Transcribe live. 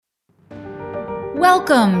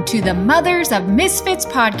Welcome to the Mothers of Misfits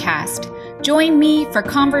podcast. Join me for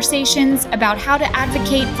conversations about how to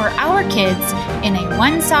advocate for our kids in a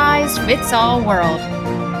one-size-fits-all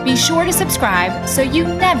world. Be sure to subscribe so you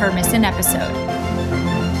never miss an episode.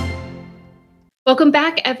 Welcome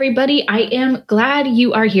back, everybody. I am glad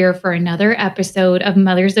you are here for another episode of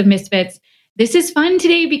Mothers of Misfits. This is fun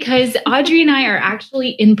today because Audrey and I are actually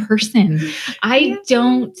in person. I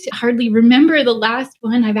don't hardly remember the last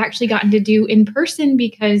one I've actually gotten to do in person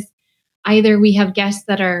because either we have guests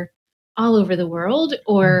that are all over the world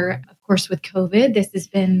or, of course, with COVID, this has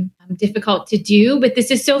been difficult to do. But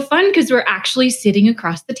this is so fun because we're actually sitting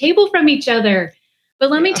across the table from each other.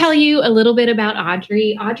 But let me tell you a little bit about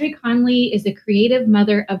Audrey. Audrey Conley is a creative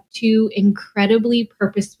mother of two incredibly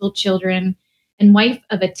purposeful children and wife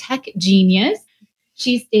of a tech genius.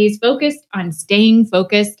 She stays focused on staying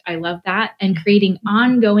focused. I love that. And creating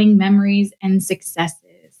ongoing memories and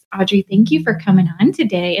successes. Audrey, thank you for coming on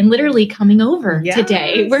today and literally coming over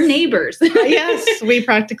today. We're neighbors. Yes, we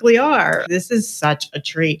practically are. This is such a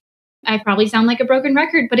treat. I probably sound like a broken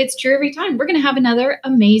record, but it's true every time. We're going to have another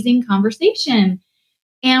amazing conversation.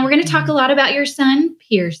 And we're going to talk a lot about your son,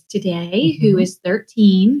 Pierce, today, who is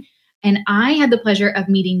 13. And I had the pleasure of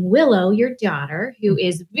meeting Willow, your daughter, who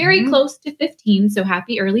is very close to 15. So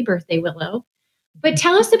happy early birthday, Willow. But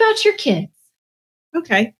tell us about your kids.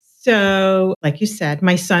 Okay. So like you said,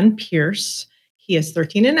 my son, Pierce, he is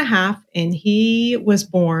 13 and a half, and he was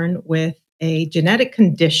born with a genetic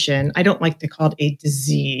condition. I don't like to call it a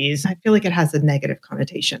disease. I feel like it has a negative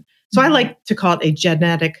connotation. So I like to call it a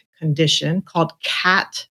genetic condition called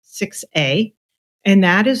CAT6A. And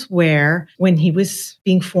that is where, when he was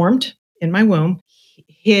being formed in my womb,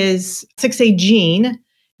 his 6A gene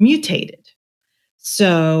mutated.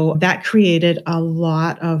 So that created a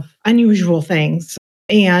lot of unusual things.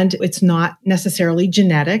 And it's not necessarily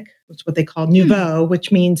genetic. It's what they call nouveau,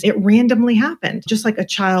 which means it randomly happened. Just like a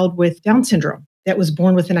child with Down syndrome that was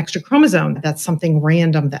born with an extra chromosome. That's something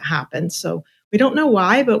random that happened. So we don't know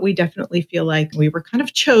why, but we definitely feel like we were kind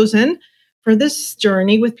of chosen for this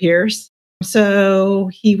journey with Pierce. So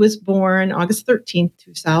he was born August 13th,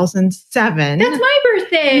 2007. That's my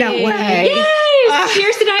birthday. No way. Yes.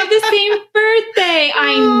 Pierce and I have the same birthday.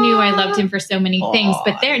 I knew I loved him for so many things,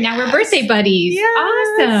 but now we're birthday buddies.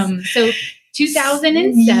 Yes. Awesome. So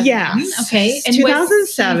 2007. Yes. Okay. And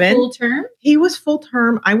 2007. Was he full term? He was full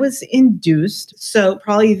term. I was induced. So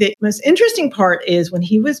probably the most interesting part is when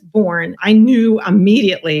he was born, I knew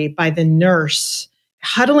immediately by the nurse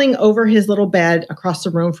huddling over his little bed across the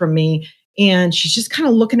room from me. And she's just kind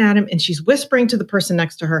of looking at him and she's whispering to the person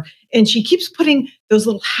next to her. And she keeps putting those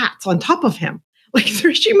little hats on top of him. Like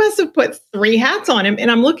she must have put 3 hats on him. And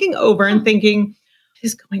I'm looking over and thinking, what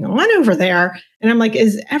is going on over there? And I'm like,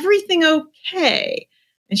 is everything okay?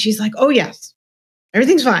 And she's like, oh, yes,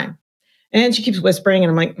 everything's fine. And she keeps whispering.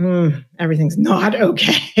 And I'm like, everything's not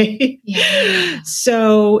okay. Yeah.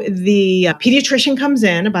 So the pediatrician comes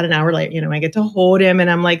in about an hour later. I get to hold him and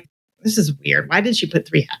I'm like, this is weird. Why did she put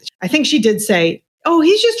 3 hats? I think she did say, oh,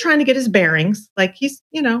 he's just trying to get his bearings. Like he's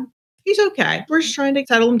okay. We're just trying to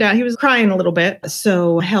settle him down. He was crying a little bit.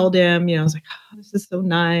 So I held him, I was like, oh, this is so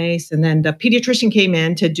nice. And then the pediatrician came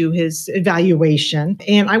in to do his evaluation.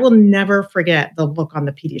 And I will never forget the look on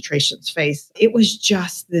the pediatrician's face. It was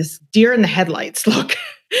just this deer in the headlights look.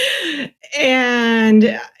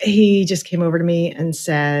 And he just came over to me and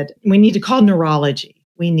said, we need to call neurology.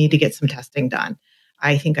 We need to get some testing done.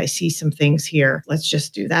 I think I see some things here. Let's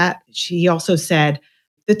just do that. She also said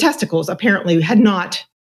the testicles apparently had not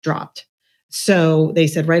dropped. So they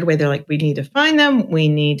said right away, they're like, we need to find them. We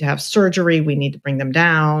need to have surgery. We need to bring them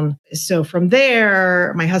down. So from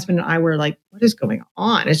there, my husband and I were like, what is going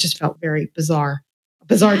on? It just felt very bizarre. A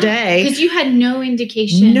bizarre day. Because you had no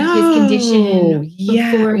indication of his condition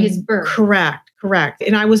before his birth. Correct.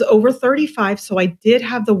 And I was over 35. So I did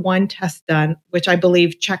have the one test done, which I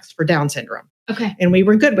believe checks for Down syndrome. Okay. And we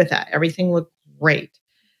were good with that. Everything looked great.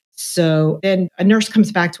 So then a nurse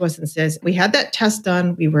comes back to us and says, we had that test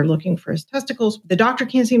done. We were looking for his testicles. The doctor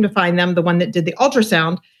can't seem to find them, the one that did the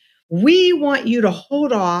ultrasound. We want you to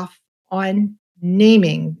hold off on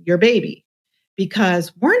naming your baby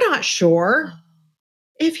because we're not sure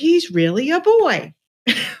if he's really a boy.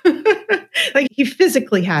 Like he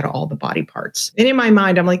physically had all the body parts. And in my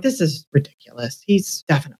mind, I'm like, this is ridiculous. He's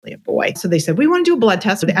definitely a boy. So they said, we want to do a blood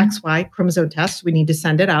test, the XY chromosome test. We need to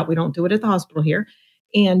send it out. We don't do it at the hospital here.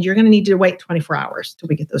 And you're going to need to wait 24 hours till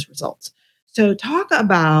we get those results. So talk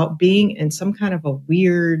about being in some kind of a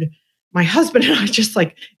weird, my husband and I just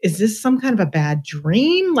like, is this some kind of a bad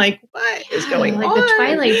dream? Like what is going on? Like the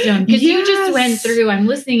Twilight Zone. Because you just went through, I'm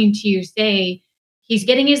listening to you say, he's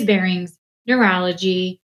getting his bearings.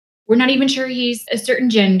 neurology. We're not even sure he's a certain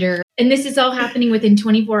gender. And this is all happening within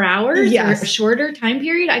 24 hours or a shorter time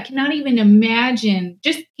period. I cannot even imagine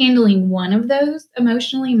just handling one of those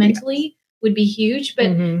emotionally, mentally would be huge.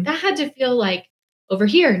 But that had to feel like over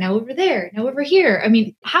here, now over there, now over here. I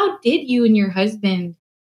mean, how did you and your husband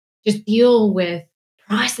just deal with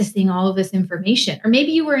processing all of this information? Or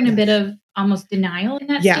maybe you were in a bit of almost denial in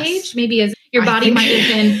that stage, maybe as your body might have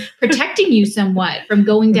been protecting you somewhat from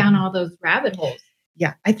going down all those rabbit holes.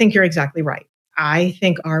 Yeah, I think you're exactly right. I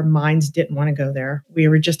think our minds didn't want to go there. We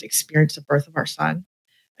were just experienced the birth of our son,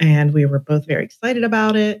 and we were both very excited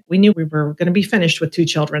about it. We knew we were going to be finished with 2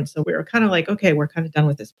 children. So we were kind of like, okay, we're kind of done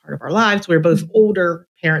with this part of our lives. We were both older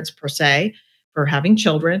parents per se for having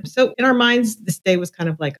children. So in our minds, this day was kind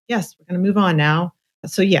of like, yes, we're going to move on now.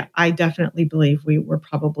 So yeah, I definitely believe we were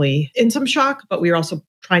probably in some shock, but we were also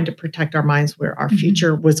trying to protect our minds where our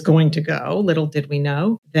future was going to go. Little did we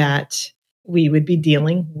know that we would be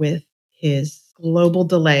dealing with his global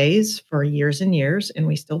delays for years and years, and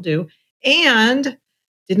we still do, and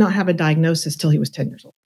did not have a diagnosis till he was 10 years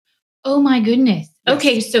old. Oh my goodness. Yes.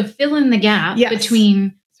 Okay, so fill in the gap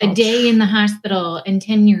between a day in the hospital and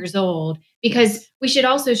 10 years old, because we should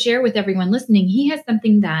also share with everyone listening, he has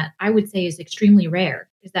something that I would say is extremely rare.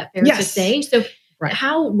 Is that fair to say? So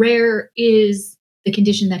how rare is the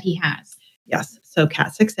condition that he has? Yes. So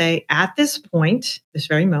Cat6A, at this point, this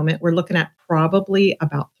very moment, we're looking at probably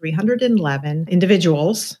about 311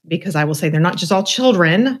 individuals, because I will say they're not just all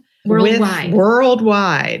children.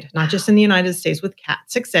 Worldwide, not just in the United States, with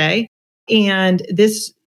Cat6A. And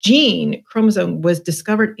this gene chromosome was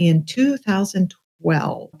discovered in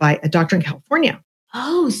 2012 by a doctor in California.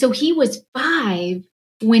 Oh, so he was 5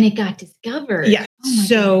 when it got discovered. Yeah.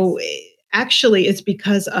 So actually, it's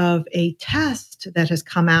because of a test that has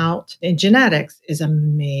come out in genetics is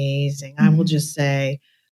amazing. I will just say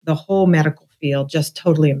the whole medical field just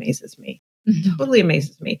totally amazes me. Totally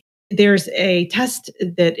amazes me. There's a test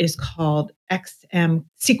that is called XM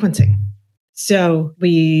sequencing. So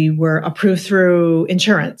we were approved through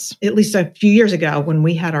insurance, at least a few years ago when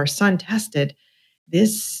we had our son tested.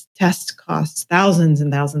 This test costs thousands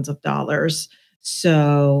and thousands of dollars.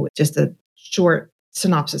 So just a short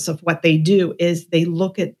synopsis of what they do is they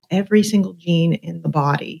look at every single gene in the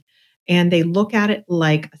body, and they look at it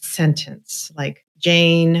like a sentence, like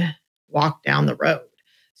Jane walked down the road.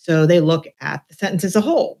 So they look at the sentence as a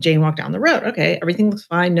whole. Jane walked down the road. Okay, everything looks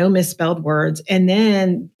fine. No misspelled words. And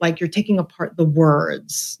then like you're taking apart the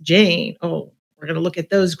words. Jane, oh, we're going to look at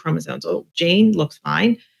those chromosomes. Oh, Jane looks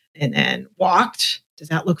fine. And then walked. Does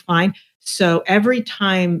that look fine? So every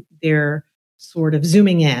time they're sort of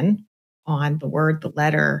zooming in on the word, the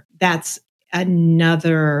letter, that's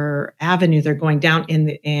another avenue they're going down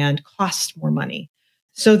and costs more money.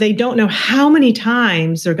 So they don't know how many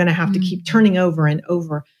times they're going to have to keep turning over and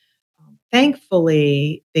over.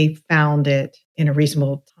 Thankfully, they found it in a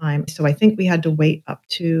reasonable time. So I think we had to wait up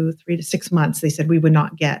to 3 to 6 months. They said we would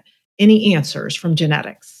not get any answers from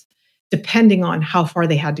genetics, depending on how far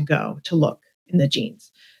they had to go to look in the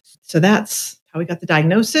genes. So that's how we got the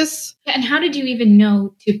diagnosis. And how did you even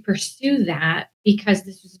know to pursue that? Because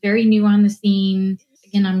this was very new on the scene.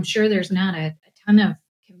 Again, I'm sure there's not a ton of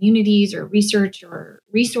communities or research or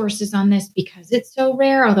resources on this because it's so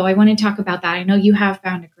rare. Although I want to talk about that. I know you have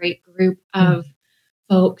found a great group of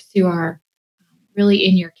folks who are really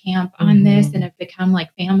in your camp on this and have become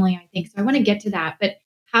like family, I think. So I want to get to that. But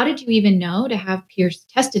how did you even know to have Pierce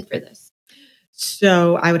tested for this?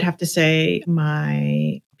 So I would have to say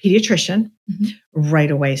my pediatrician right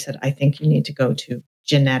away said, I think you need to go to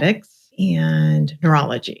genetics and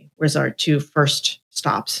neurology, was our 2 first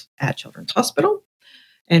stops at Children's Hospital.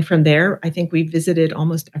 And from there, I think we visited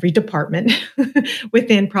almost every department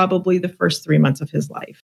within probably the first 3 months of his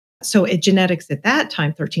life. So at genetics at that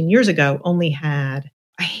time, 13 years ago, only had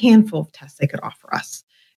a handful of tests they could offer us.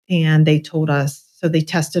 And they told us, so they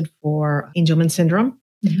tested for Angelman syndrome,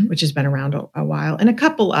 which has been around a while, and a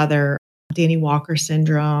couple other, Danny Walker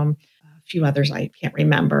syndrome, a few others I can't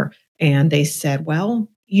remember. And they said, well,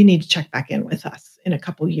 you need to check back in with us in a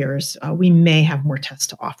couple years. We may have more tests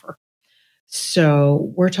to offer.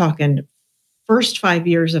 So we're talking first 5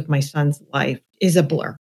 years of my son's life is a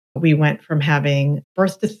blur. We went from having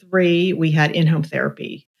birth to 3, we had in-home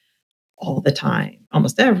therapy all the time,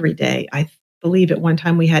 almost every day. I believe at one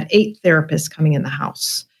time we had 8 therapists coming in the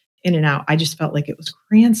house, in and out. I just felt like it was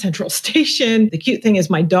Grand Central Station. The cute thing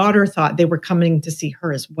is my daughter thought they were coming to see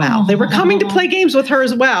her as well. They were coming to play games with her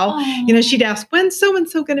as well. You know, she'd ask, when's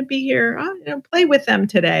so-and-so going to be here? Play with them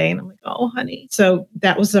today. And I'm like, oh, honey. So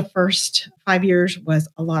that was the first 5 years was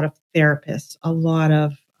a lot of therapists, a lot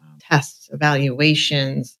of tests,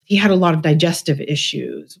 evaluations. He had a lot of digestive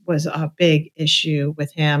issues, was a big issue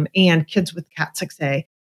with him. And kids with Cat6A,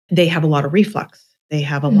 they have a lot of reflux. They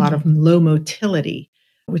have a lot of low motility,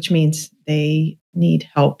 which means they need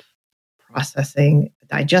help processing,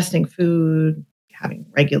 digesting food, having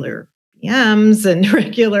regular PMs and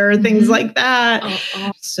regular things like that.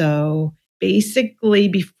 So basically,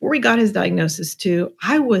 before he got his diagnosis too,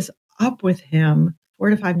 I was up with him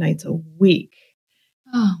 4 to 5 nights a week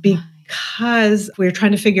because we were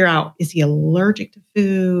trying to figure out, is he allergic to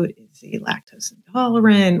food? Is he lactose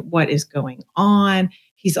intolerant? What is going on?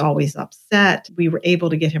 He's always upset. We were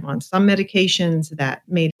able to get him on some medications that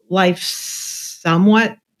made life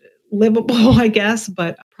somewhat livable, I guess,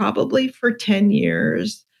 but probably for 10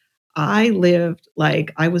 years, I lived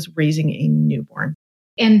like I was raising a newborn.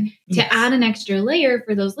 And to add an extra layer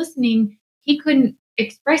for those listening, he couldn't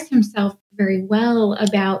express himself very well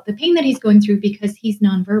about the pain that he's going through because he's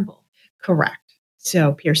nonverbal. Correct.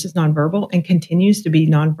 So Pierce is nonverbal and continues to be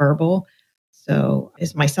nonverbal. So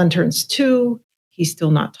as my son turns 2, he's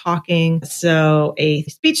still not talking. So a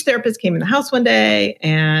speech therapist came in the house one day,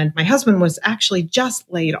 and my husband was actually just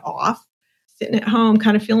laid off, sitting at home,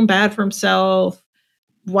 kind of feeling bad for himself,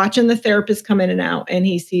 watching the therapist come in and out. And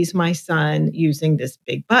he sees my son using this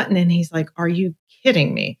big button. And he's like, "Are you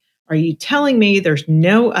kidding me? Are you telling me there's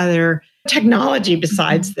no other technology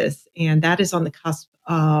besides this?" And that is on the cusp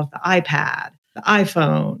of the iPad, the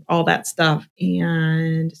iPhone, all that stuff.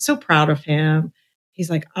 And so proud of him. He's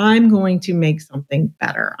like, "I'm going to make something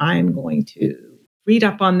better. I'm going to read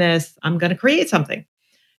up on this. I'm going to create something."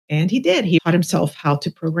 And he did. He taught himself how to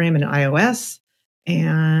program in iOS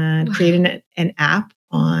and create an app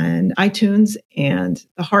on iTunes. And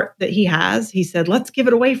the heart that he has, he said, "Let's give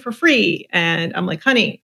it away for free." And I'm like,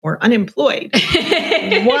 "Honey, we're unemployed.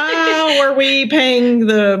 Why are we paying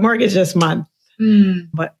the mortgage this month?"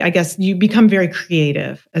 But I guess you become very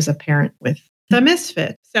creative as a parent with the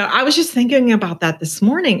misfit. So I was just thinking about that this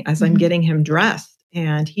morning as I'm getting him dressed.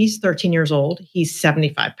 And he's 13 years old. He's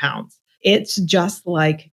 75 pounds. It's just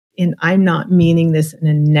like, and I'm not meaning this in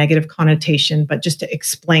a negative connotation, but just to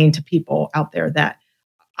explain to people out there that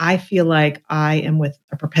I feel like I am with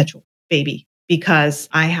a perpetual baby because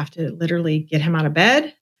I have to literally get him out of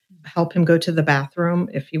bed, help him go to the bathroom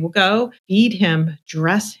if he will go, feed him,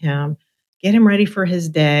 dress him, get him ready for his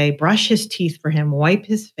day, brush his teeth for him, wipe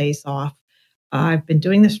his face off. I've been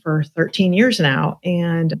doing this for 13 years now,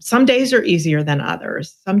 and some days are easier than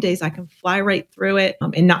others. Some days I can fly right through it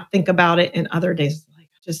and not think about it, and other days like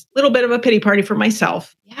just a little bit of a pity party for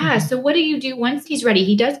myself. Yeah. So what do you do once he's ready?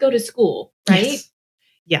 He does go to school, right?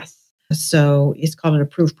 Yes. So it's called an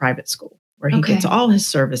approved private school where he gets all his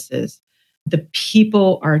services. The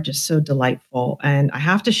people are just so delightful. And I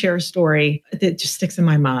have to share a story that just sticks in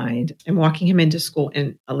my mind. I'm walking him into school,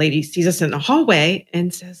 and a lady sees us in the hallway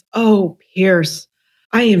and says, "Oh, Pierce,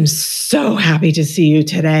 I am so happy to see you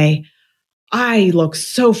today. I look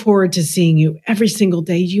so forward to seeing you every single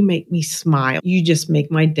day. You make me smile. You just make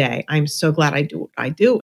my day. I'm so glad I do what I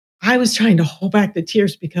do." I was trying to hold back the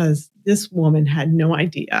tears because this woman had no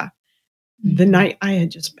idea the night I had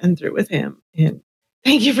just been through with him. And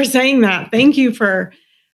thank you for saying that. Thank you for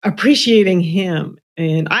appreciating him.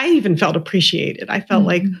 And I even felt appreciated. I felt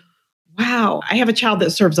like, wow, I have a child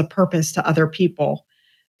that serves a purpose to other people.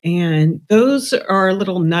 And those are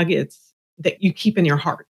little nuggets that you keep in your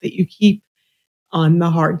heart, that you keep on the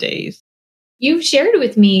hard days. You've shared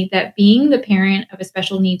with me that being the parent of a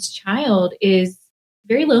special needs child is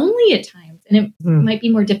very lonely at times, and it might be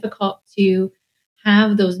more difficult to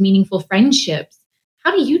have those meaningful friendships.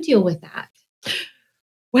 How do you deal with that?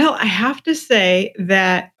 Well, I have to say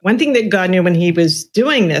that one thing that God knew when he was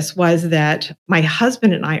doing this was that my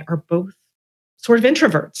husband and I are both sort of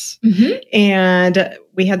introverts. And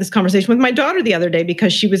we had this conversation with my daughter the other day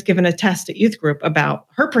because she was given a test at youth group about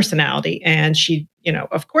her personality. And she,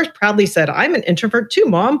 of course, proudly said, "I'm an introvert too,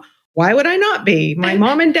 Mom. Why would I not be? My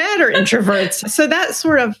mom and dad are introverts." So that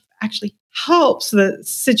sort of actually helps the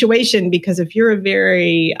situation, because if you're a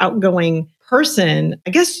very outgoing person,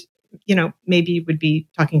 I guess, maybe you would be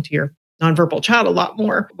talking to your nonverbal child a lot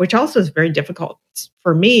more, which also is very difficult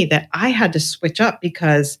for me, that I had to switch up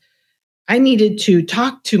because I needed to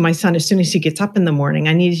talk to my son as soon as he gets up in the morning.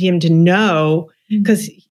 I needed him to know, because,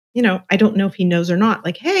 I don't know if he knows or not.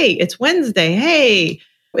 Like, "Hey, it's Wednesday. Hey,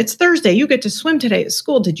 it's Thursday. You get to swim today at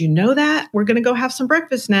school. Did you know that? We're going to go have some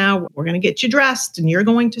breakfast now. We're going to get you dressed and you're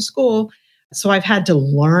going to school." So I've had to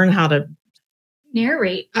learn how to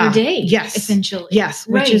narrate your day, essentially. Yes,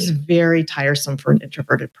 which is very tiresome for an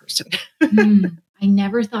introverted person. I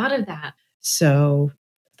never thought of that. So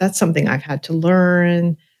that's something I've had to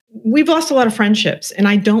learn. we've lost a lot of friendships, and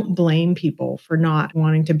I don't blame people for not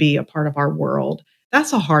wanting to be a part of our world.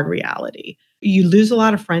 That's a hard reality. You lose a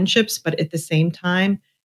lot of friendships, but at the same time,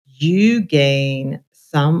 you gain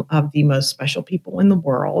some of the most special people in the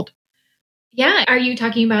world. Yeah. Are you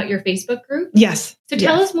talking about your Facebook group? Yes. So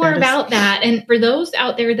tell Yes, us more about that. And for those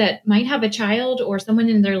out there that might have a child or someone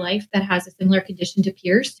in their life that has a similar condition to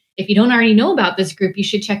Pierce, if you don't already know about this group, you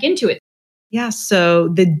should check into it. Yeah. So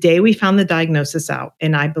the day we found the diagnosis out,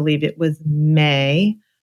 and I believe it was May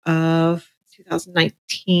of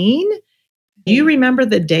 2019. Do you remember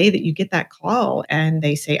the day that you get that call and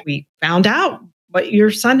they say, we found out what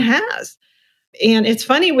your son has? And it's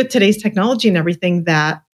funny with today's technology and everything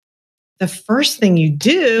that the first thing you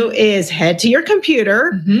do is head to your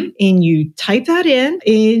computer and you type that in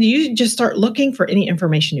and you just start looking for any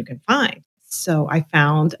information you can find. So I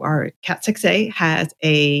found our Cat6A has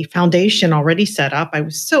a foundation already set up. I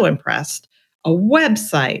was so impressed. A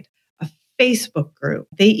website, a Facebook group.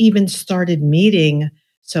 They even started meeting.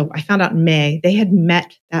 So I found out in May, they had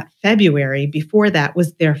met that February. Before that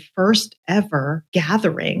was their first ever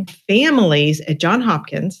gathering. Families at Johns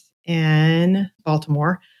Hopkins in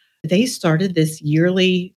Baltimore, they started this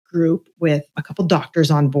yearly group with a couple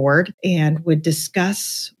doctors on board and would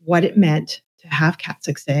discuss what it meant to have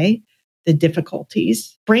Cat6A, the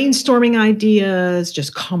difficulties, brainstorming ideas,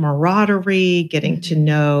 just camaraderie, getting to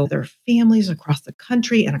know their families across the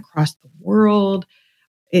country and across the world.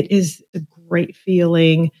 It is a great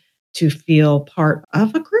feeling to feel part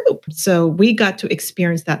of a group. So we got to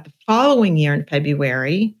experience that the following year in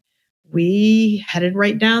February. We headed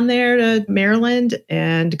right down there to Maryland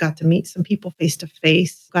and got to meet some people face to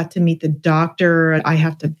face, got to meet the doctor. I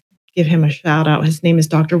have to give him a shout out. His name is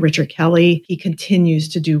Dr. Richard Kelly. He continues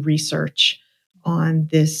to do research on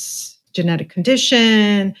this genetic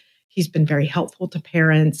condition. He's been very helpful to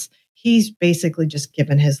parents. He's basically just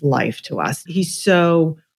given his life to us. He's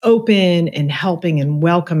so open and helping and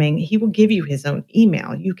welcoming. He will give you his own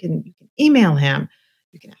email. You can email him.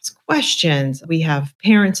 You can ask questions. We have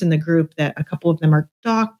parents in the group that a couple of them are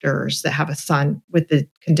doctors that have a son with the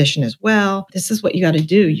condition as well. This is what you got to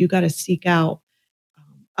do. You got to seek out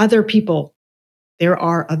other people. There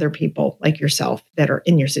are other people like yourself that are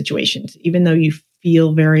in your situations. Even though you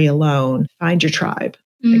feel very alone, find your tribe.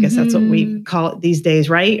 I guess that's what we call it these days,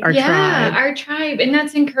 right? Our tribe. Our tribe. And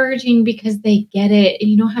that's encouraging because they get it.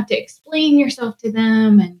 And you don't have to explain yourself to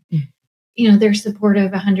them. And, they're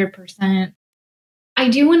supportive 100%. I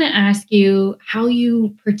do want to ask you how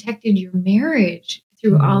you protected your marriage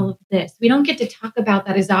through all of this. We don't get to talk about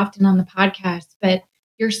that as often on the podcast, but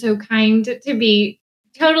you're so kind to be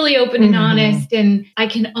totally open and honest. And I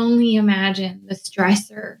can only imagine the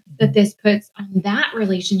stressor that this puts on that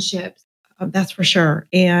relationship. That's for sure.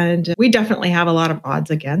 And we definitely have a lot of odds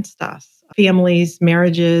against us. Families,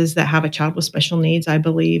 marriages that have a child with special needs, I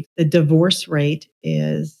believe the divorce rate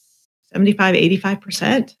is 75,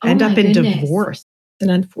 85% end up in divorce. And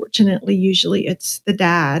unfortunately, usually it's the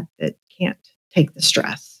dad that can't take the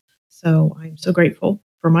stress. So I'm so grateful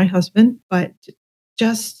for my husband, but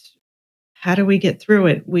just how do we get through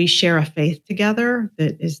it? We share a faith together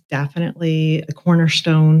that is definitely a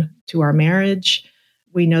cornerstone to our marriage.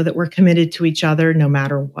 We know that we're committed to each other no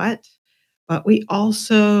matter what, but we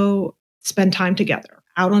also spend time together,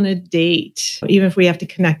 out on a date, even if we have to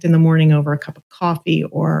connect in the morning over a cup of coffee,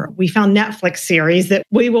 or we found Netflix series that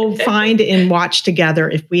we will find and watch together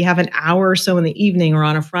if we have an hour or so in the evening or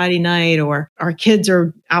on a Friday night, or our kids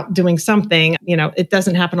are out doing something. It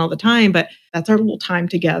doesn't happen all the time, but that's our little time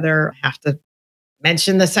together. I have to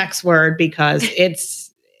mention the sex word because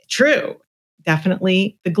it's true.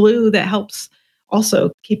 Definitely the glue that helps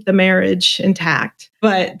also keep the marriage intact,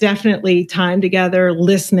 but definitely time together,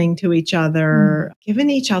 listening to each other, giving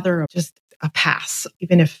each other just a pass.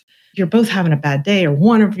 Even if you're both having a bad day or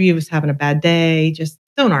one of you is having a bad day, just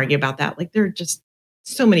don't argue about that. Like there are just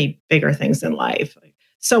so many bigger things in life. Like,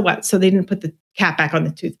 so what? So they didn't put the cap back on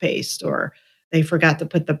the toothpaste, or they forgot to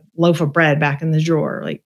put the loaf of bread back in the drawer.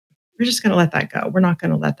 Like, we're just going to let that go. We're not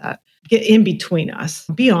going to let that get in between us.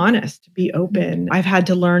 Be honest, be open. I've had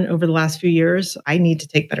to learn over the last few years, I need to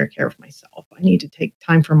take better care of myself. I need to take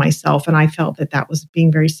time for myself. And I felt that was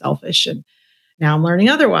being very selfish. And now I'm learning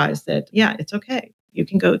otherwise, that, yeah, it's okay. You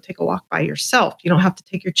can go take a walk by yourself. You don't have to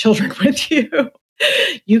take your children with you.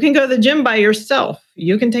 You can go to the gym by yourself.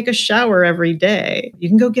 You can take a shower every day. You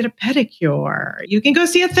can go get a pedicure. You can go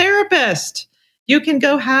see a therapist. You can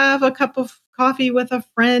go have a cup of coffee with a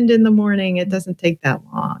friend in the morning. It doesn't take that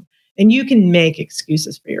long. And you can make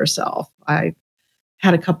excuses for yourself. I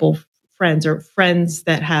had a couple friends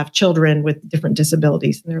that have children with different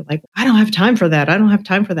disabilities. And they're like, I don't have time for that. I don't have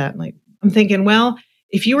time for that. I'm thinking, well,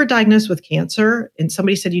 If you were diagnosed with cancer and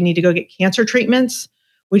somebody said you need to go get cancer treatments,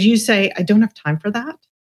 would you say, I don't have time for that?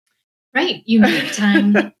 Right. You make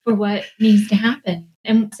time for what needs to happen.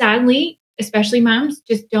 And sadly, especially moms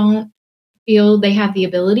just don't feel they have the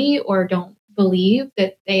ability or don't believe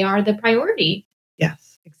that they are the priority.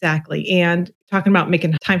 Yes, exactly. And talking about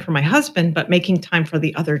making time for my husband, but making time for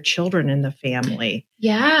the other children in the family.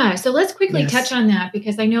 Yeah. So let's quickly Yes. touch on that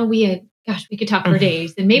because I know we could talk for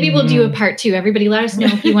days and maybe we'll do a part 2. Everybody let us know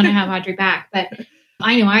if you want to have Audrey back, but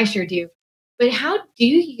I know I sure do. But how do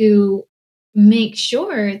you make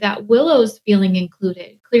sure that Willow's feeling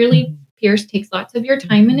included? Clearly, Pierce takes lots of your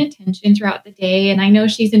time and attention throughout the day. And I know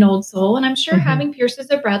she's an old soul. And I'm sure having Pierce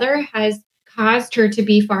as a brother has caused her to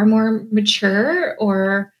be far more mature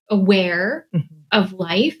or aware of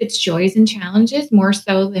life, its joys and challenges, more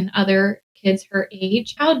so than other kids her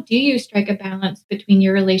age. How do you strike a balance between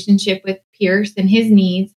your relationship with Pierce and his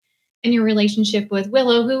needs and your relationship with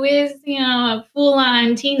Willow, who is, a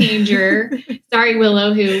full-on teenager? Sorry,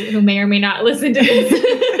 Willow, who may or may not listen to this.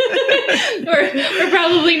 We're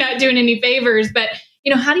probably not doing any favors, but,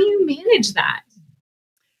 how do you manage that?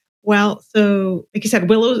 Well, so like you said,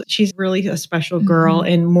 Willow, she's really a special girl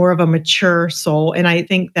and more of a mature soul. And I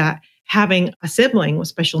think that having a sibling with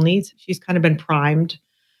special needs, she's kind of been primed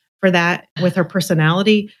for that with her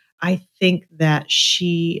personality. I think that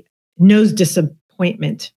she knows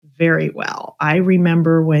disappointment very well. I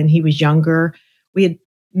remember when he was younger, we had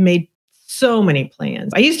made so many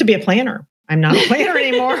plans. I used to be a planner. I'm not a planner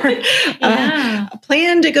anymore. A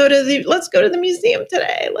plan to let's go to the museum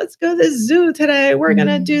today. Let's go to the zoo today. We're going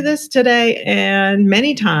to do this today. And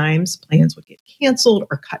many times plans would get canceled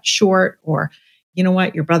or cut short, or, you know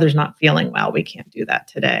what, your brother's not feeling well. We can't do that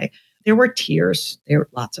today. There were tears. There were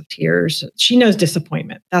lots of tears. She knows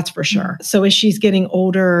disappointment. That's for sure. So as she's getting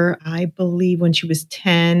older, I believe when she was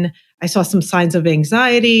 10, I saw some signs of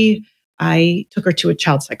anxiety. I took her to a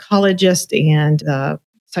child psychologist, and the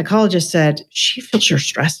psychologist said, she feels your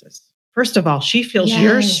stresses. First of all, she feels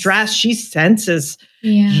your stress. She senses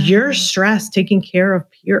your stress taking care of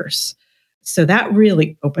Pierce. So that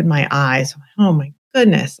really opened my eyes. Oh my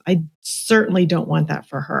goodness, I certainly don't want that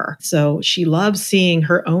for her. So she loves seeing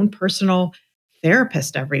her own personal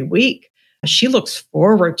therapist every week. She looks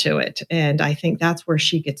forward to it. And I think that's where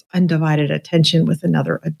she gets undivided attention with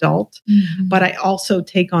another adult. But I also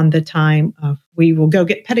take on the time of, we will go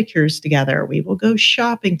get pedicures together. We will go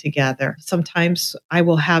shopping together. Sometimes I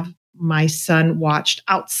will have my son watched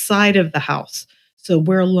outside of the house. So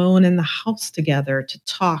we're alone in the house together to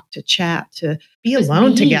talk, to chat, to be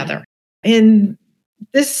alone together. And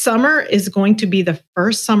this summer is going to be the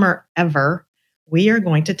first summer ever we are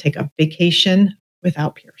going to take a vacation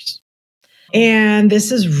without Pierce. And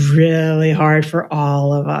this is really hard for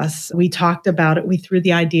all of us. We talked about it. We threw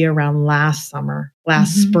the idea around last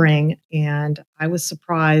spring, and I was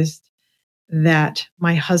surprised that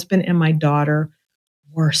my husband and my daughter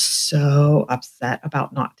were so upset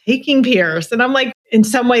about not taking Pierce. And I'm like, in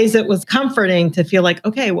some ways it was comforting to feel like,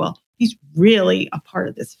 okay, well, he's really a part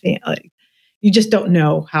of this family. You just don't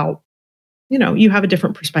know how, you have a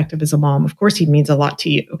different perspective as a mom. Of course, he means a lot to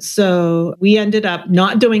you. So we ended up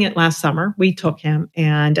not doing it last summer. We took him,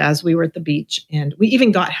 and as we were at the beach, and we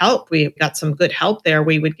even got help. We got some good help there.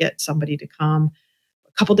 We would get somebody to come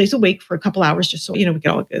a couple days a week for a couple hours, just so, we could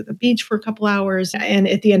all go to the beach for a couple hours. And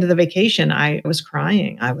at the end of the vacation, I was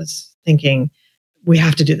crying. I was thinking, we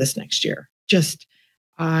have to do this next year.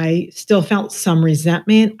 I still felt some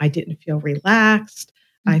resentment. I didn't feel relaxed.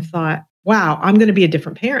 I thought, wow, I'm going to be a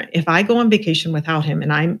different parent. If I go on vacation without him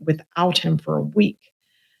and I'm without him for a week,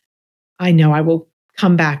 I know I will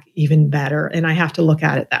come back even better. And I have to look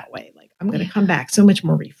at it that way. Like, I'm going to come back so much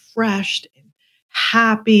more refreshed and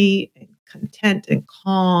happy and content and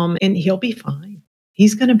calm, and he'll be fine.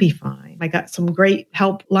 He's going to be fine. I got some great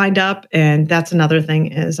help lined up. And that's another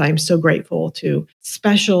thing, is I'm so grateful to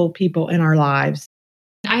special people in our lives.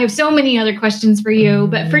 I have so many other questions for you,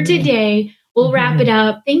 but for today, we'll wrap it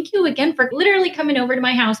up. Thank you again for literally coming over to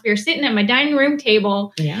my house. We are sitting at my dining room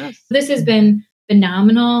table. Yes. This has been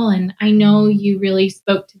phenomenal. And I know you really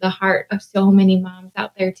spoke to the heart of so many moms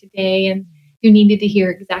out there today and who needed to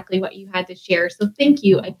hear exactly what you had to share. So thank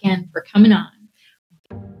you again for coming on.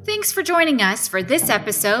 Thanks for joining us for this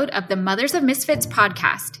episode of the Mothers of Misfits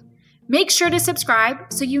podcast. Make sure to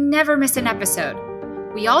subscribe so you never miss an episode.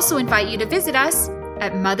 We also invite you to visit us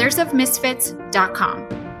at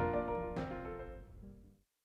mothersofmisfits.com.